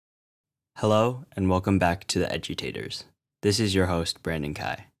Hello, and welcome back to the Edutators. This is your host, Brandon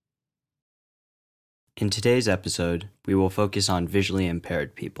Kai. In today's episode, we will focus on visually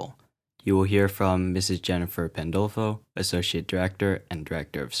impaired people. You will hear from Mrs. Jennifer Pandolfo, Associate Director and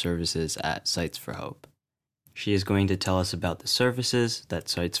Director of Services at Sites for Hope. She is going to tell us about the services that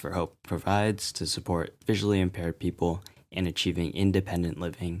Sites for Hope provides to support visually impaired people in achieving independent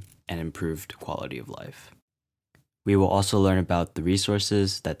living and improved quality of life. We will also learn about the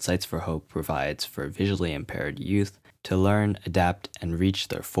resources that Sites for Hope provides for visually impaired youth to learn, adapt, and reach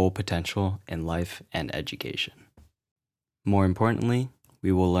their full potential in life and education. More importantly,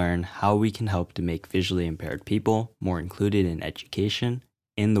 we will learn how we can help to make visually impaired people more included in education,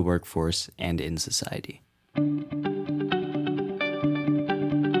 in the workforce, and in society.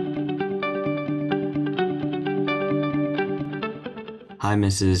 Hi,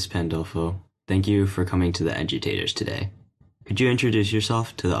 Mrs. Pandolfo. Thank you for coming to the Edutators today. Could you introduce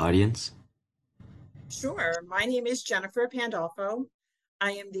yourself to the audience? Sure. My name is Jennifer Pandolfo.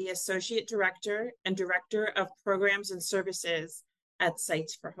 I am the Associate Director and Director of Programs and Services at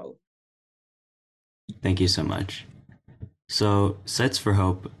Sites for Hope. Thank you so much. So, Sites for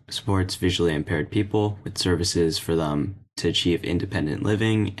Hope supports visually impaired people with services for them to achieve independent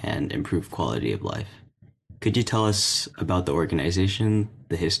living and improve quality of life. Could you tell us about the organization,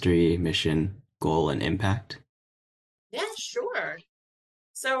 the history, mission, goal, and impact? Yeah, sure.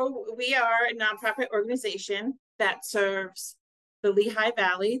 So we are a nonprofit organization that serves the Lehigh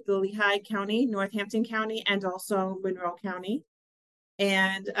Valley, the Lehigh County, Northampton County, and also Monroe County.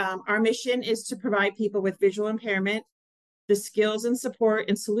 And our mission is to provide people with visual impairment the skills and support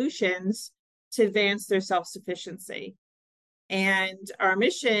and solutions to advance their self-sufficiency. And our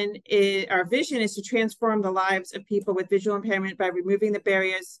vision is to transform the lives of people with visual impairment by removing the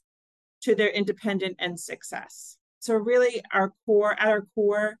barriers to their independence and success. So really at our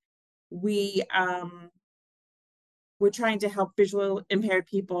core, we're trying to help visual impaired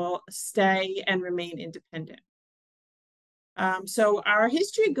people stay and remain independent. So our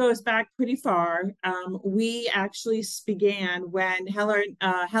history goes back pretty far. We actually began when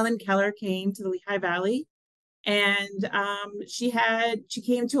Helen Keller came to the Lehigh Valley, and she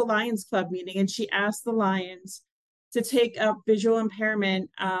came to a Lions Club meeting, and she asked the Lions to take up visual impairment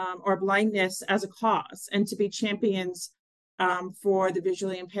or blindness as a cause and to be champions for the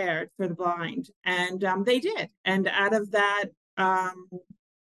visually impaired, for the blind, and they did. And out of that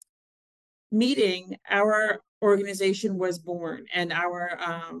meeting, our organization was born, and our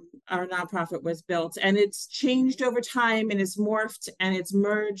nonprofit was built, and it's changed over time, and it's morphed, and it's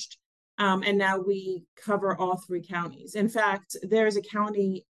merged, and now we cover all three counties. In fact, there's a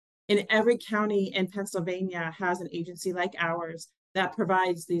county in every county in Pennsylvania has an agency like ours that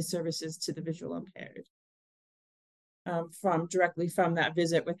provides these services to the visual impaired, directly from that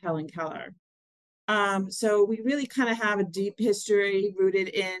visit with Helen Keller. So we really kind of have a deep history rooted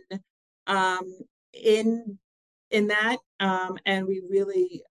in that, and we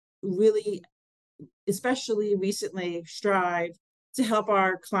really, especially recently, strive to help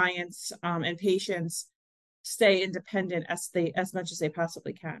our clients and patients stay independent as much as they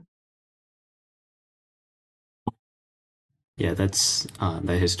possibly can. Yeah, that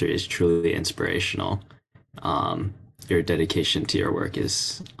history is truly inspirational. Your dedication to your work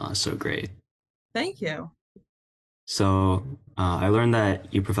is so great. Thank you. So, I learned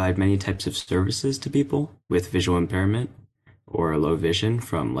that you provide many types of services to people with visual impairment or low vision,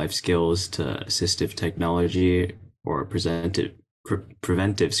 from life skills to assistive technology or preventive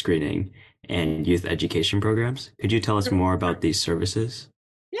screening and youth education programs. Could you tell us more about these services?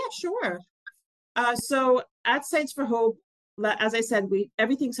 Yeah, sure. So at Sites for Hope, as I said,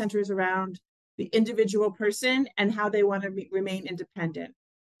 everything centers around the individual person and how they want to remain independent.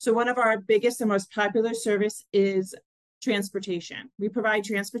 So one of our biggest and most popular service is transportation. We provide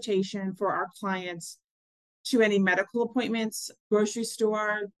transportation for our clients to any medical appointments, grocery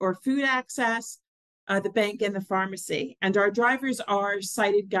store, or food access, the bank, and the pharmacy. And our drivers are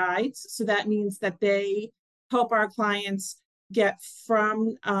sighted guides. So that means that they help our clients get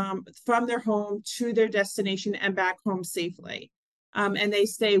from their home to their destination and back home safely. And they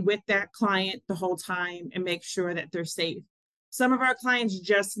stay with that client the whole time and make sure that they're safe. Some of our clients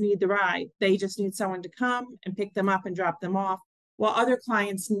just need the ride. They just need someone to come and pick them up and drop them off, while other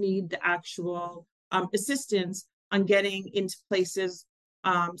clients need the actual assistance on getting into places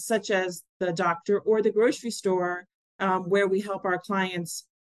such as the doctor or the grocery store, where we help our clients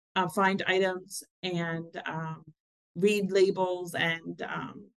find items and read labels and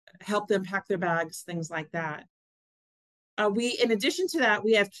help them pack their bags, things like that. In addition to that,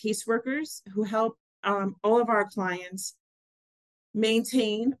 we have caseworkers who help all of our clients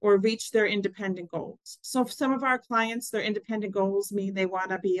maintain or reach their independent goals. So for some of our clients, their independent goals mean they want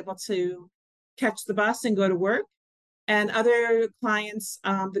to be able to catch the bus and go to work. And other clients,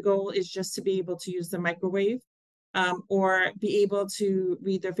 the goal is just to be able to use the microwave, or be able to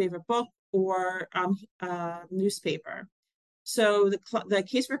read their favorite book or newspaper. So the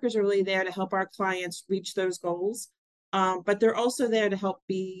caseworkers are really there to help our clients reach those goals, but they're also there to help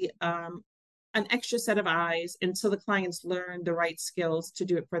be an extra set of eyes until the clients learn the right skills to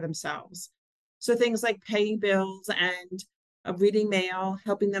do it for themselves. So things like paying bills and reading mail,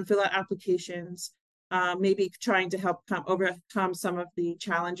 helping them fill out applications, maybe trying to help overcome some of the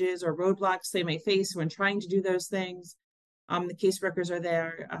challenges or roadblocks they may face when trying to do those things. The caseworkers are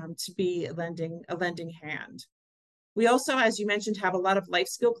there to be a lending hand. We also, as you mentioned, have a lot of life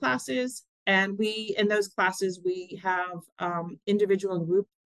skill classes, and in those classes, we have individual and group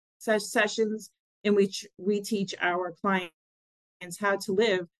sessions in which we teach our clients how to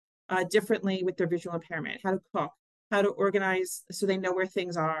live differently with their visual impairment, how to cook, how to organize so they know where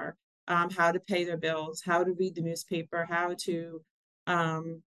things are, how to pay their bills, how to read the newspaper, how to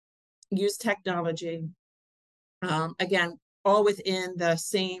use technology. Again, all within the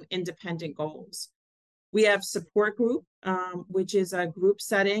same independent goals. We have support group, which is a group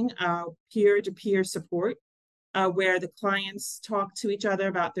setting, peer-to-peer support, where the clients talk to each other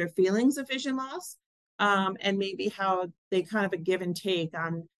about their feelings of vision loss, and maybe how they kind of a give and take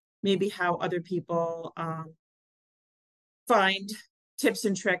on maybe how other people find tips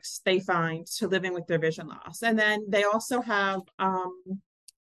and tricks they find to living with their vision loss. And then they also have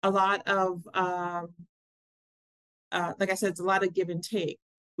a lot of, like I said, it's a lot of give and take.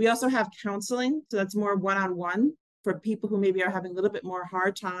 We also have counseling, so that's more one-on-one for people who maybe are having a little bit more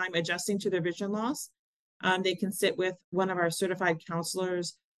hard time adjusting to their vision loss. They can sit with one of our certified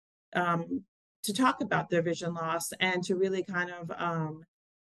counselors to talk about their vision loss and to really kind of,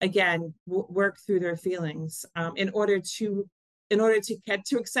 again, work through their feelings in order to get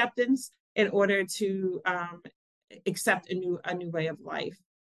to acceptance, in order to accept a new way of life.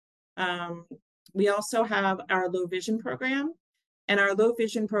 We also have our low vision program. And our low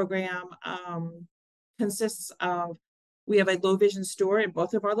vision program consists of, we have a low vision store in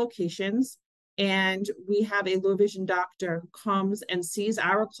both of our locations, and we have a low vision doctor who comes and sees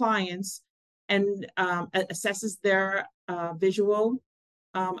our clients and assesses their visual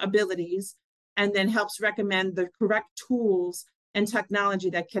abilities, and then helps recommend the correct tools and technology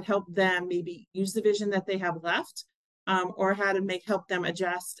that could help them maybe use the vision that they have left, or how to help them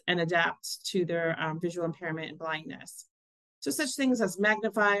adjust and adapt to their visual impairment and blindness. So such things as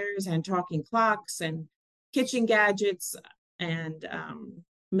magnifiers and talking clocks and kitchen gadgets and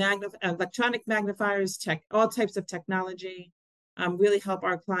electronic magnifiers, all types of technology really help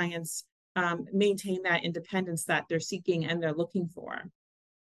our clients maintain that independence that they're seeking and they're looking for.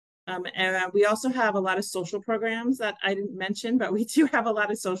 And we also have a lot of social programs that I didn't mention, but we do have a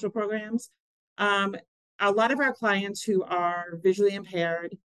lot of social programs. A lot of our clients who are visually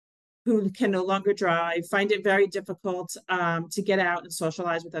impaired, who can no longer drive, find it very difficult to get out and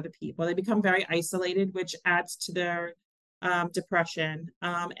socialize with other people. They become very isolated, which adds to their depression.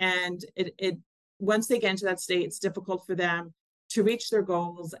 And once they get into that state, it's difficult for them to reach their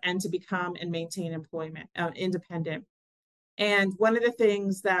goals and to become and maintain employment, independent. And one of the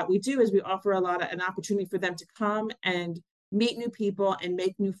things that we do is we offer an opportunity for them to come and meet new people and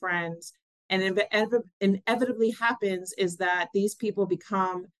make new friends. And inevitably happens is that these people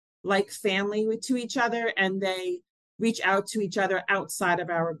become like family to each other, and they reach out to each other outside of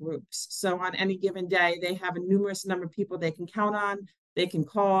our groups. So on any given day, they have a numerous number of people they can count on. They can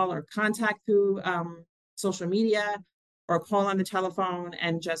call or contact through social media, or call on the telephone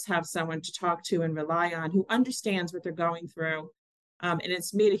and just have someone to talk to and rely on who understands what they're going through. And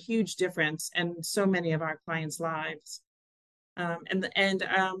it's made a huge difference in so many of our clients' lives.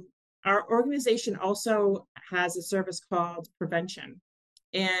 Our organization also has a service called Prevention.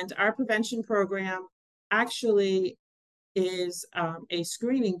 And our prevention program actually is a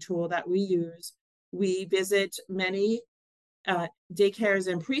screening tool that we use. We visit many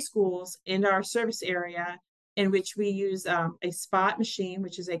daycares and preschools in our service area, in which we use a spot machine,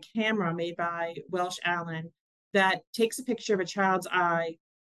 which is a camera made by Welsh Allen, that takes a picture of a child's eye.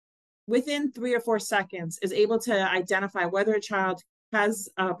 Within 3 or 4 seconds, is able to identify whether a child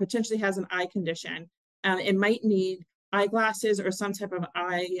potentially has an eye condition. It might need eyeglasses or some type of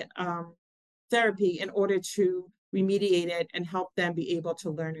eye therapy in order to remediate it and help them be able to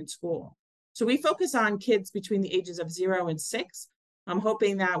learn in school. So we focus on kids between the ages of 0 and 6. I'm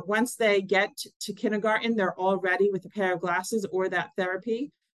hoping that once they get to kindergarten, they're all ready with a pair of glasses or that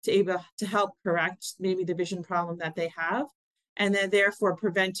therapy to help correct maybe the vision problem that they have. and then therefore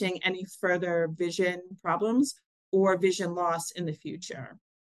preventing any further vision problems or vision loss in the future.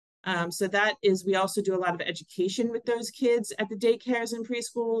 So that is, we also do a lot of education with those kids at the daycares and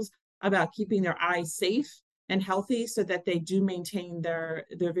preschools about keeping their eyes safe and healthy so that they do maintain their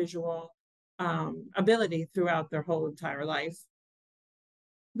visual ability throughout their whole entire life.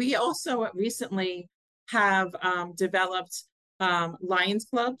 We also recently have developed Lions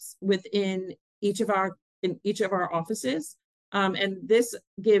clubs within each of our offices, and this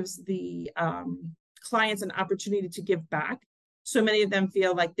gives the clients an opportunity to give back. So many of them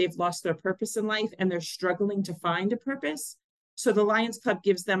feel like they've lost their purpose in life and they're struggling to find a purpose. So the Lions Club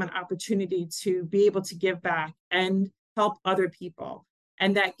gives them an opportunity to be able to give back and help other people,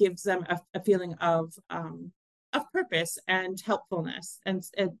 and that gives them a feeling of purpose and helpfulness. And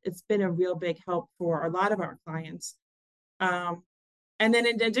it's been a real big help for a lot of our clients. And then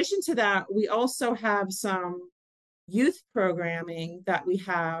in addition to that, we also have some youth programming that we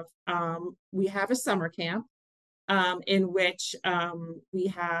have. We have a summer camp in which we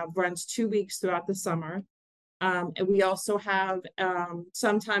have runs 2 weeks throughout the summer. And we also have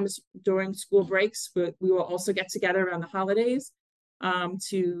sometimes during school breaks, we will also get together around the holidays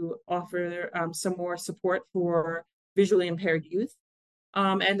to offer some more support for visually impaired youth.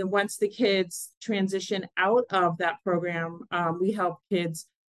 And then once the kids transition out of that program, we help kids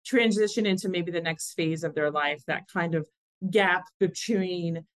transition into maybe the next phase of their life, that kind of gap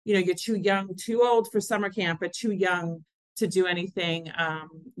between, you're too young, too old for summer camp, but too young to do anything,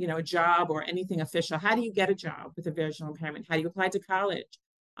 a job or anything official. How do you get a job with a visual impairment? How do you apply to college?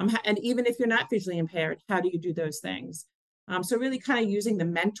 And even if you're not visually impaired, how do you do those things? So really kind of using the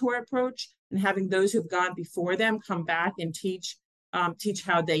mentor approach and having those who've gone before them come back and teach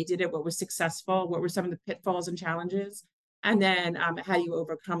how they did it, what was successful, what were some of the pitfalls and challenges, and then how do you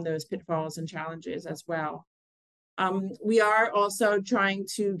overcome those pitfalls and challenges as well. We are also trying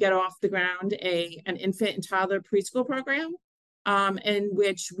to get off the ground an infant and toddler preschool program in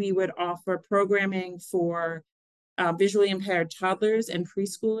which we would offer programming for visually impaired toddlers and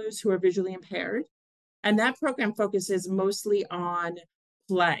preschoolers who are visually impaired. And that program focuses mostly on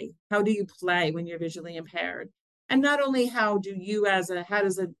play. How do you play when you're visually impaired? And not only how does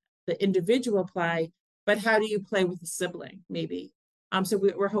the individual play, but how do you play with a sibling, maybe? So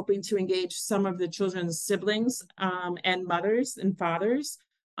we're hoping to engage some of the children's siblings and mothers and fathers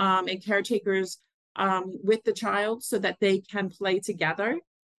and caretakers with the child so that they can play together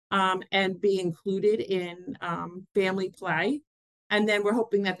and be included in family play. And then we're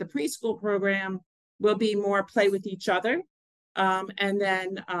hoping that the preschool program will be more play with each other, and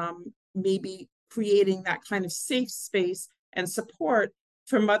then maybe creating that kind of safe space and support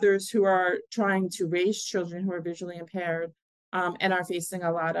for mothers who are trying to raise children who are visually impaired and are facing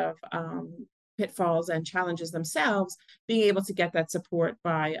a lot of pitfalls and challenges themselves, being able to get that support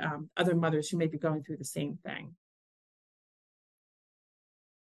by other mothers who may be going through the same thing.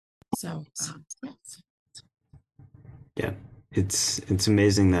 So, yes. Yeah, it's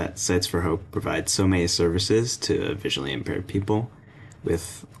amazing that Sites for Hope provides so many services to visually impaired people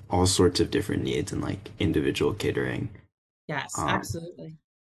with all sorts of different needs and like individual catering. Yes, Um, absolutely.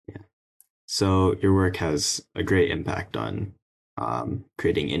 yeah. So your work has a great impact on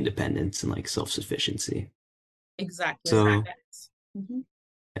creating independence and like self-sufficiency. Exactly. So, Mm-hmm.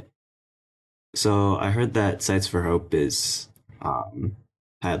 so I heard that Sites for Hope is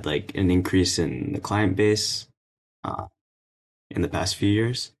had like an increase in the client base uh, in the past few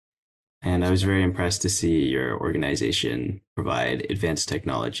years. And I was very impressed to see your organization provide advanced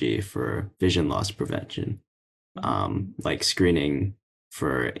technology for vision loss prevention, like screening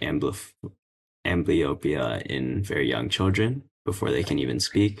for amblyopia in very young children before they can even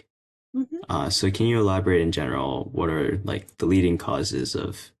speak. Mm-hmm. So can you elaborate in general, what are like the leading causes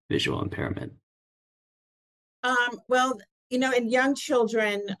of visual impairment? Well, in young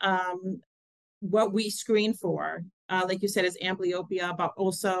children, what we screen for, like you said, is amblyopia, but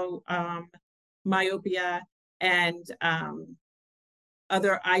also myopia and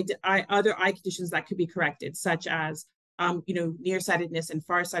other eye conditions that could be corrected, such as nearsightedness and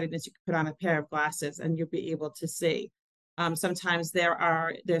farsightedness. You could put on a pair of glasses and you'll be able to see. Sometimes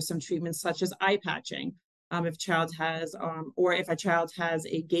there's some treatments such as eye patching, if a child has or if a child has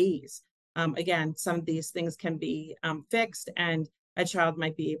a gaze. Again, some of these things can be fixed, and a child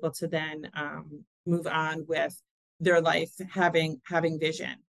might be able to then move on with their life having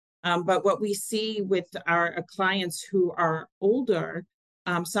vision. But what we see with our clients who are older,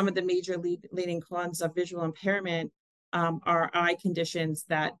 some of the major leading causes of visual impairment are eye conditions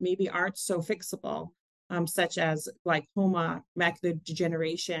that maybe aren't so fixable, such as glaucoma, macular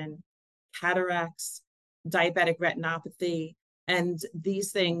degeneration, cataracts, diabetic retinopathy, And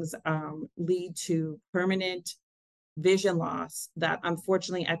these things lead to permanent vision loss that,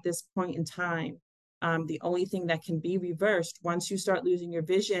 unfortunately, at this point in time, the only thing that can be reversed once you start losing your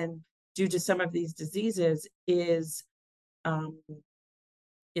vision due to some of these diseases um,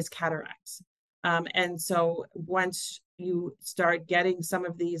 is cataracts. And so once you start getting some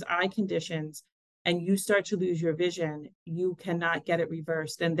of these eye conditions and you start to lose your vision, you cannot get it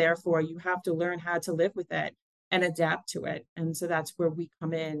reversed. And therefore, you have to learn how to live with it and adapt to it. And so that's where we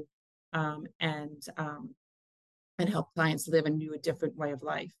come in um, and um, and help clients live a different way of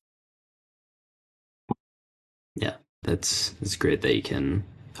life. Yeah, that's great that you can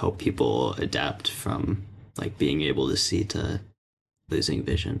help people adapt from like being able to see to losing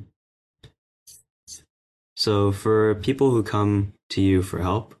vision. So for people who come to you for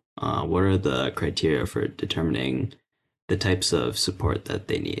help, what are the criteria for determining the types of support that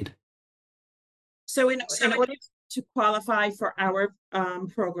they need? So in order to qualify for our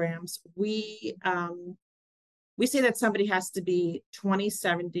programs, we say that somebody has to be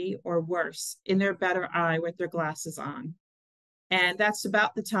 20/70 or worse in their better eye with their glasses on. And that's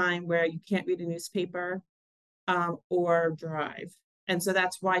about the time where you can't read a newspaper or drive. And so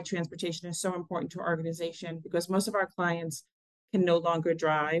that's why transportation is so important to our organization, because most of our clients can no longer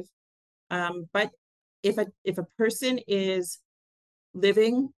drive. But if a person is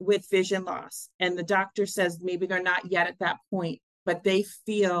living with vision loss and the doctor says maybe they're not yet at that point, but they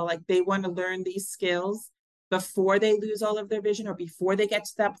feel like they want to learn these skills before they lose all of their vision or before they get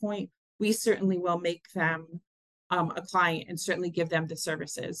to that point, we certainly will make them a client and certainly give them the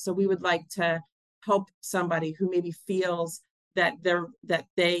services. So we would like to help somebody who maybe feels that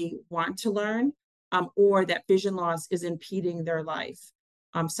they want to learn, or that vision loss is impeding their life.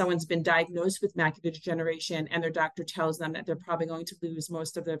 Someone's been diagnosed with macular degeneration and their doctor tells them that they're probably going to lose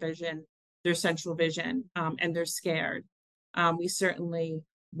most of their vision, their central vision, and they're scared. We certainly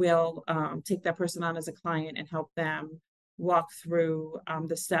will take that person on as a client and help them walk through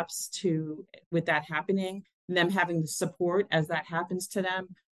the steps to with that happening, and them having the support as that happens to them,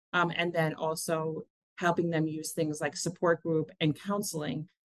 and then also helping them use things like support group and counseling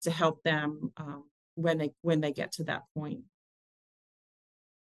to help them when they get to that point.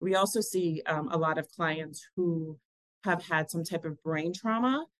 We also see a lot of clients who have had some type of brain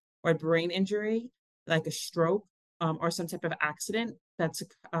trauma or brain injury, like a stroke, or some type of accident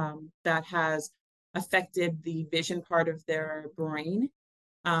that has affected the vision part of their brain,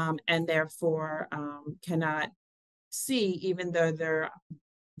 and therefore cannot see, even though their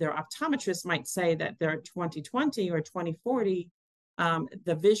optometrist might say that they're 20/20 or 20/40.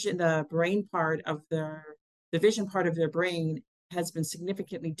 The brain part of the vision part of their brain has been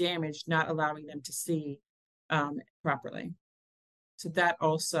significantly damaged, not allowing them to see properly. So that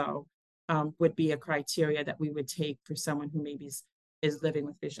also would be a criteria that we would take for someone who maybe is living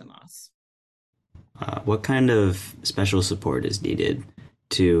with vision loss. What kind of special support is needed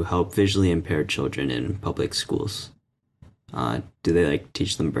to help visually impaired children in public schools? Do they like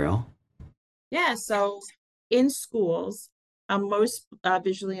teach them Braille? Yeah, so in schools, most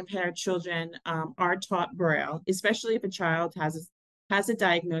visually impaired children are taught Braille, especially if a child has a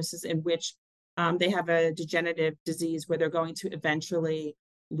diagnosis in which they have a degenerative disease where they're going to eventually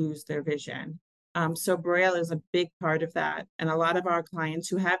lose their vision. So Braille is a big part of that, and a lot of our clients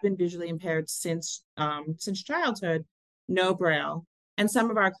who have been visually impaired since childhood know Braille, and some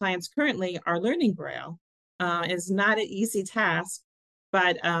of our clients currently are learning Braille. It's not an easy task,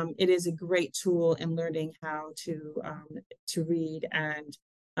 but it is a great tool in learning how to read and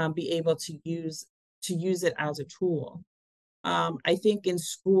be able to use it as a tool. I think in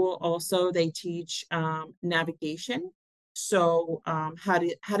school also they teach navigation, so how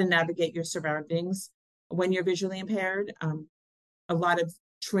to navigate your surroundings when you're visually impaired. A lot of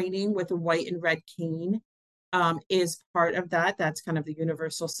training with a white and red cane is part of that. That's kind of the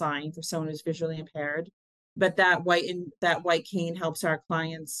universal sign for someone who's visually impaired. But that white cane helps our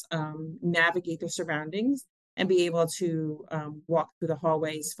clients navigate their surroundings and be able to walk through the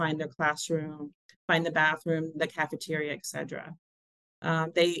hallways, find their classroom, find the bathroom, the cafeteria, etc.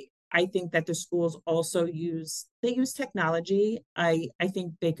 I think that the schools also use technology. I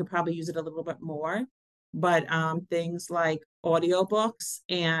think they could probably use it a little bit more, but things like audiobooks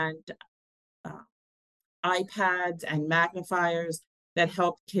and uh, iPads and magnifiers that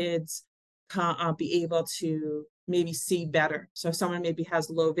help kids be able to maybe see better. So if someone maybe has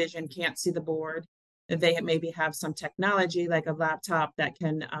low vision, can't see the board, they maybe have some technology like a laptop that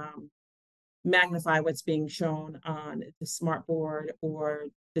can magnify what's being shown on the smart board or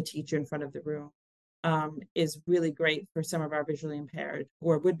the teacher in front of the room, is really great for some of our visually impaired,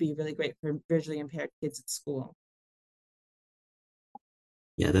 or would be really great for visually impaired kids at school.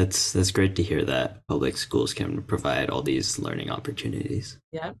 Yeah, that's great to hear that public schools can provide all these learning opportunities.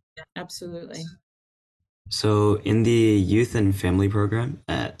 Yep, absolutely. So, in the youth and family program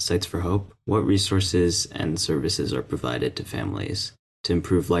at Sites for Hope, what resources and services are provided to families to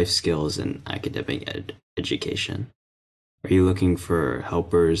improve life skills and academic education? Are you looking for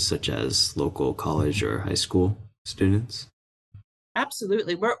helpers such as local college or high school students?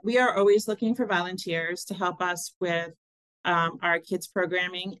 Absolutely. We are always looking for volunteers to help us with our kids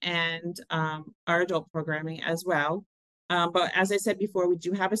programming and our adult programming as well. But as I said before, we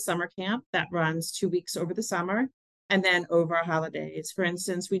do have a summer camp that runs 2 weeks over the summer and then over our holidays. For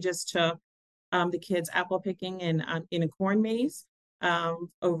instance, we just took the kids apple picking in a corn maze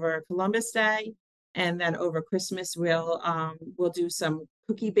over Columbus Day, and then over Christmas we'll do some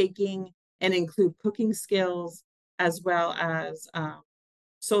cookie baking and include cooking skills as well as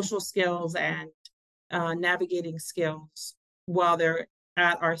social skills and navigating skills while they're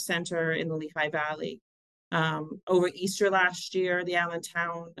at our center in the Lehigh Valley. Over Easter last year, the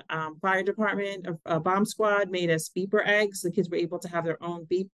Allentown Fire Department, bomb squad made us beeper eggs. The kids were able to have their own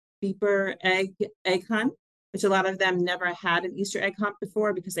beeper egg hunt, which a lot of them never had an Easter egg hunt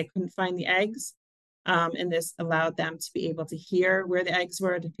before because they couldn't find the eggs. And this allowed them to be able to hear where the eggs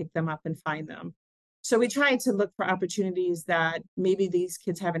were, to pick them up and find them. So we tried to look for opportunities that maybe these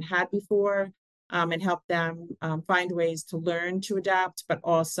kids haven't had before, and help them find ways to learn to adapt, but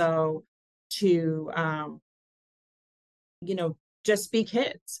also to just be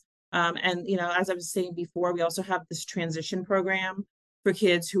kids. And as I was saying before, we also have this transition program for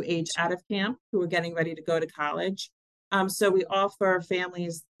kids who age out of camp, who are getting ready to go to college. So we offer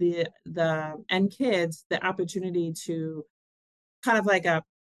families and kids the opportunity to kind of like a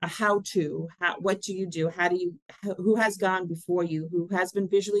what do you do, who has gone before you, who has been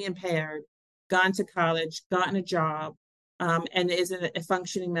visually impaired, gone to college, gotten a job, and is a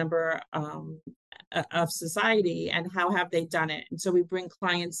functioning member of society, and how have they done it. And so we bring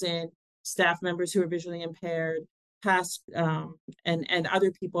clients in, staff members who are visually impaired, past and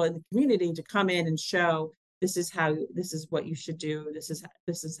other people in the community to come in and show this is what you should do,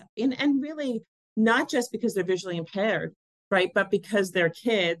 and really not just because they're visually impaired, right? But because they're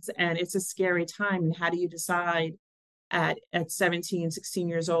kids and it's a scary time. And how do you decide at 17, 16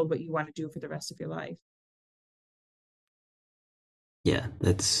 years old what you want to do for the rest of your life? Yeah,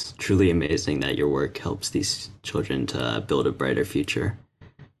 that's truly amazing that your work helps these children to build a brighter future.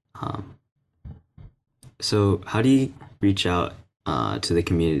 Um, so, how do you reach out to the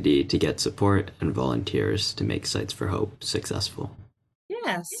community to get support and volunteers to make Sites for Hope successful?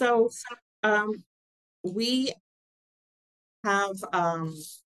 Yeah. So um, we have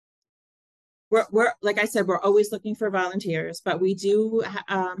we're like I said, we're always looking for volunteers, but we do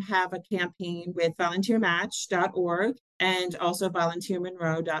have a campaign with volunteermatch.org and also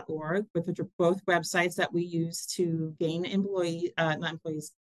volunteermonroe.org, which are both websites that we use to gain not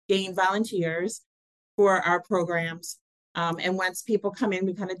employees, gain volunteers for our programs. And once people come in,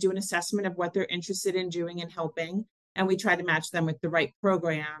 we kind of do an assessment of what they're interested in doing and helping, and we try to match them with the right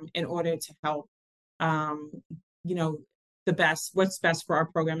program in order to help um, you know what's best for our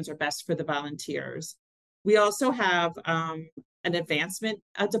programs or best for the volunteers. We also have an advancement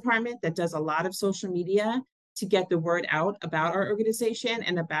department that does a lot of social media to get the word out about our organization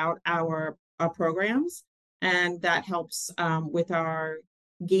and about our programs. And that helps with our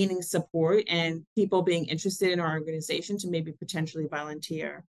gaining support and people being interested in our organization to maybe potentially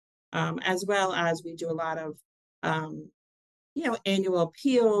volunteer. As well as we do a lot of um, annual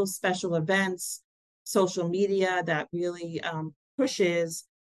appeals, special events, social media that really pushes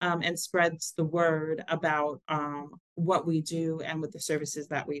and spreads the word about what we do and with the services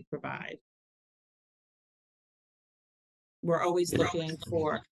that we provide. We're always Yeah. looking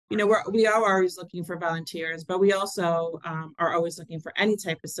for, we are always looking for volunteers, but we also are always looking for any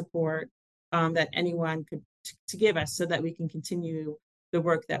type of support that anyone could to give us so that we can continue the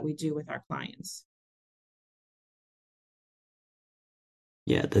work that we do with our clients.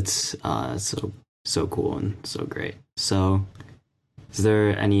 Yeah, that's so cool and so great. So, is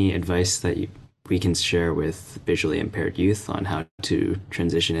there any advice that we can share with visually impaired youth on how to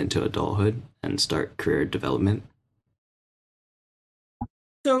transition into adulthood and start career development?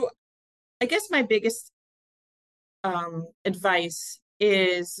 So I guess my biggest advice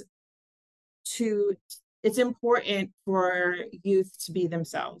is to it's important for youth to be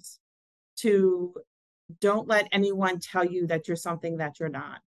themselves, to don't let anyone tell you that you're something that you're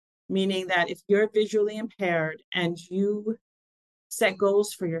not. Meaning that if you're visually impaired and you set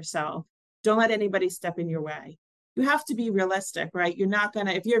goals for yourself, don't let anybody step in your way. You have to be realistic, right? You're not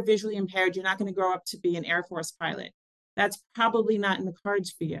gonna, if you're visually impaired, you're not gonna grow up to be an Air Force pilot. that's probably not in the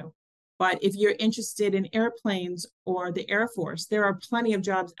cards for you. But if you're interested in airplanes or the Air Force, there are plenty of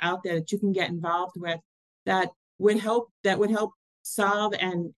jobs out there that you can get involved with that would help solve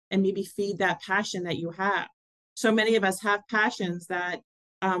and maybe feed that passion that you have. So many of us have passions that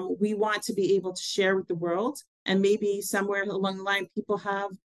we want to be able to share with the world, and maybe somewhere along the line, people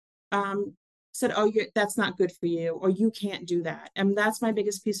have um, said, "Oh, that's not good for you," or "You can't do that." And that's my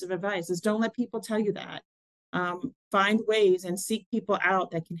biggest piece of advice: is don't let people tell you that. Find ways and seek people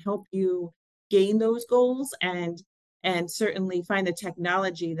out that can help you gain those goals, and certainly find the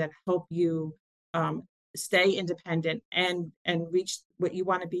technology that help you um, stay independent and reach what you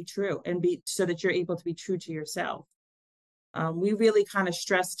want to be true and be so that you're able to be true to yourself. We really kind of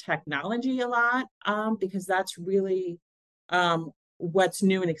stress technology a lot because that's really what's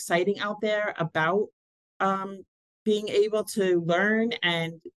new and exciting out there about um, being able to learn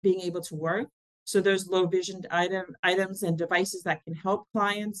and being able to work. So there's low vision items and devices that can help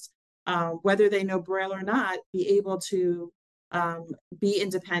clients, whether they know Braille or not, be able to um, be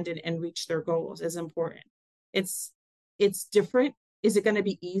independent and reach their goals is important. It's it's different. Is it going to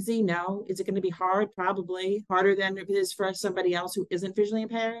be easy? No. Is it going to be hard? Probably harder than it is for somebody else who isn't visually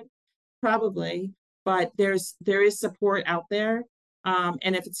impaired. Probably, but there is support out there.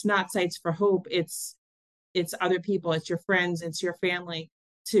 And if it's not Sites for Hope, it's other people, it's your friends, it's your family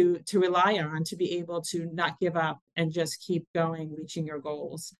to rely on to be able to not give up and just keep going, reaching your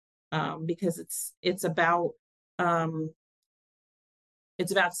goals. Because um,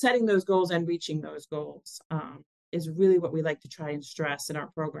 it's about setting those goals and reaching those goals. Is really what we like to try and stress in our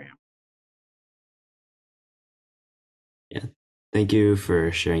program. Yeah. Thank you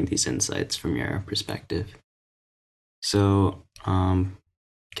for sharing these insights from your perspective. So,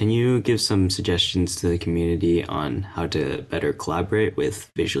 can you give some suggestions to the community on how to better collaborate with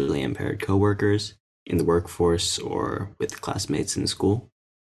visually impaired coworkers in the workforce or with classmates in school?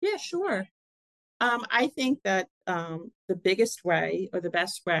 Yeah, sure. I think that the biggest way or the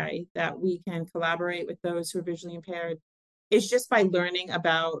best way that we can collaborate with those who are visually impaired is just by learning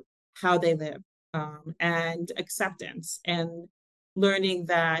about how they live and acceptance and learning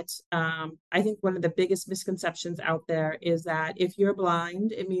that I think one of the biggest misconceptions out there is that if you're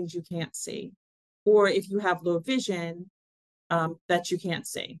blind, it means you can't see, or if you have low vision, that you can't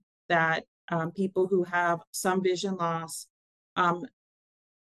see. That people who have some vision loss um,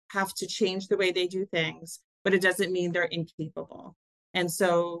 have to change the way they do things, but it doesn't mean they're incapable. And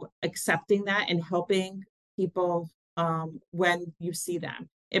so accepting that and helping people when you see them.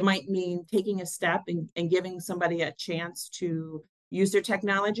 It might mean taking a step and giving somebody a chance to use their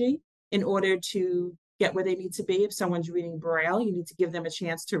technology in order to get where they need to be. If someone's reading Braille, you need to give them a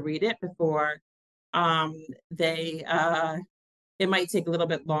chance to read it before they it might take a little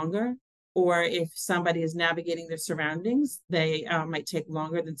bit longer. Or if somebody is navigating their surroundings, they might take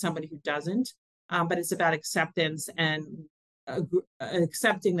longer than somebody who doesn't. But it's about acceptance and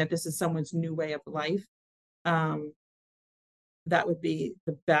accepting that this is someone's new way of life. Um, that would be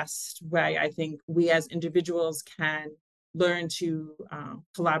the best way I think we as individuals can learn to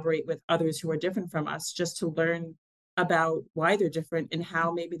collaborate with others who are different from us, just to learn about why they're different and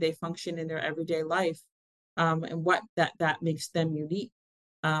how maybe they function in their everyday life, and what that makes them unique,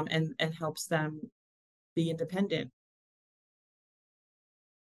 and helps them be independent.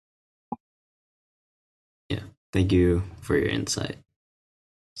 Yeah, thank you for your insight.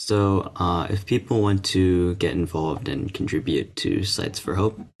 So, if people want to get involved and contribute to Sites for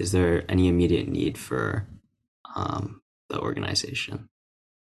Hope, is there any immediate need for the organization?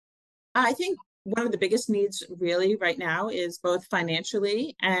 I think one of the biggest needs really right now is both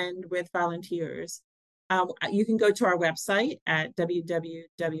financially and with volunteers. You can go to our website at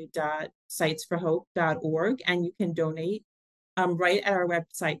www.sitesforhope.org and you can donate right at our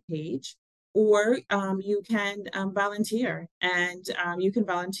website page, or you can volunteer, and you can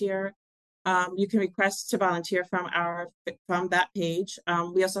volunteer. You can request to volunteer from that page.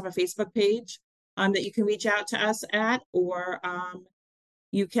 We also have a Facebook page that you can reach out to us at, or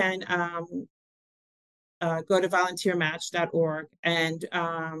you can go to volunteermatch.org, and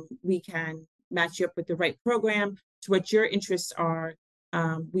we can match you up with the right program to what your interests are.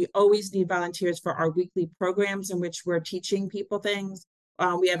 We always need volunteers for our weekly programs in which we're teaching people things.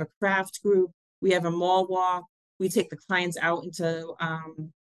 We have a craft group. We have a mall walk. We take the clients out into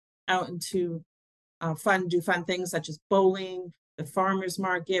do fun things such as bowling, the farmers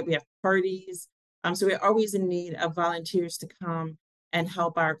market. We have parties. So we're always in need of volunteers to come and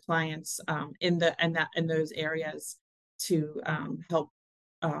help our clients in those areas to help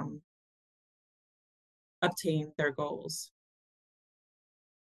um, obtain their goals.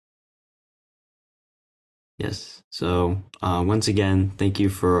 Yes. So, once again, thank you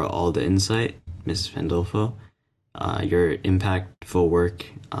for all the insight, Ms. Pandolfo. Your impactful work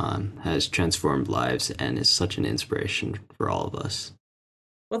has transformed lives and is such an inspiration for all of us.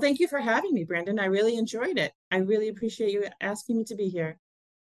 Well, thank you for having me, Brandon. I really enjoyed it. I really appreciate you asking me to be here.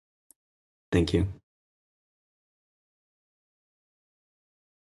 Thank you.